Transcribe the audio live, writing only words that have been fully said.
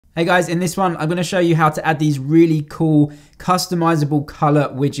Hey guys, in this one, I'm going to show you how to add these really cool customizable color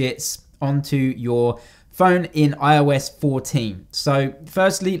widgets onto your phone in iOS 14. So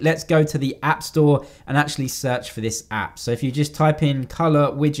firstly, let's go to the App Store and actually search for this app. So if you just type in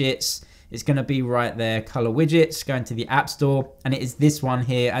color widgets, it's going to be right there, color widgets, go into the App Store, and it is this one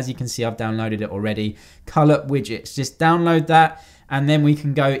here. As you can see, I've downloaded it already, color widgets. Just download that, and then we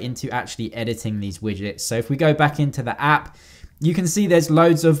can go into actually editing these widgets. So if we go back into the app, you can see there's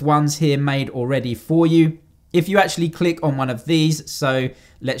loads of ones here made already for you. If you actually click on one of these, so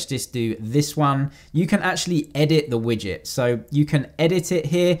let's just do this one, you can actually edit the widget. So you can edit it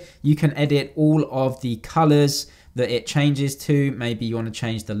here. You can edit all of the colors that it changes to. Maybe you want to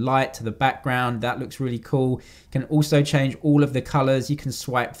change the light to the background. That looks really cool. You can also change all of the colors. You can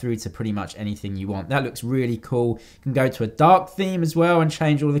swipe through to pretty much anything you want. That looks really cool. You can go to a dark theme as well and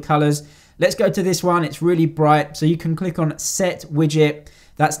change all the colors. Let's go to this one. It's really bright. So you can click on set widget.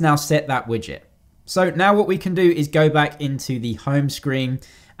 That's now set that widget. So now what we can do is go back into the home screen,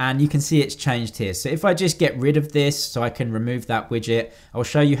 and you can see it's changed here. So if I just get rid of this so I can remove that widget, I'll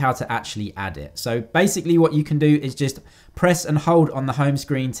show you how to actually add it. So basically what you can do is just press and hold on the home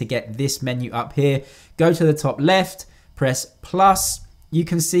screen to get this menu up here. Go to the top left, press plus. You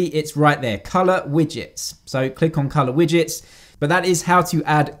can see it's right there, color widgets. So click on color widgets. But that is how to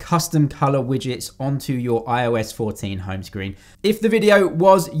add custom color widgets onto your iOS 14 home screen. If the video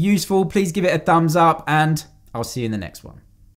was useful, please give it a thumbs up, and I'll see you in the next one.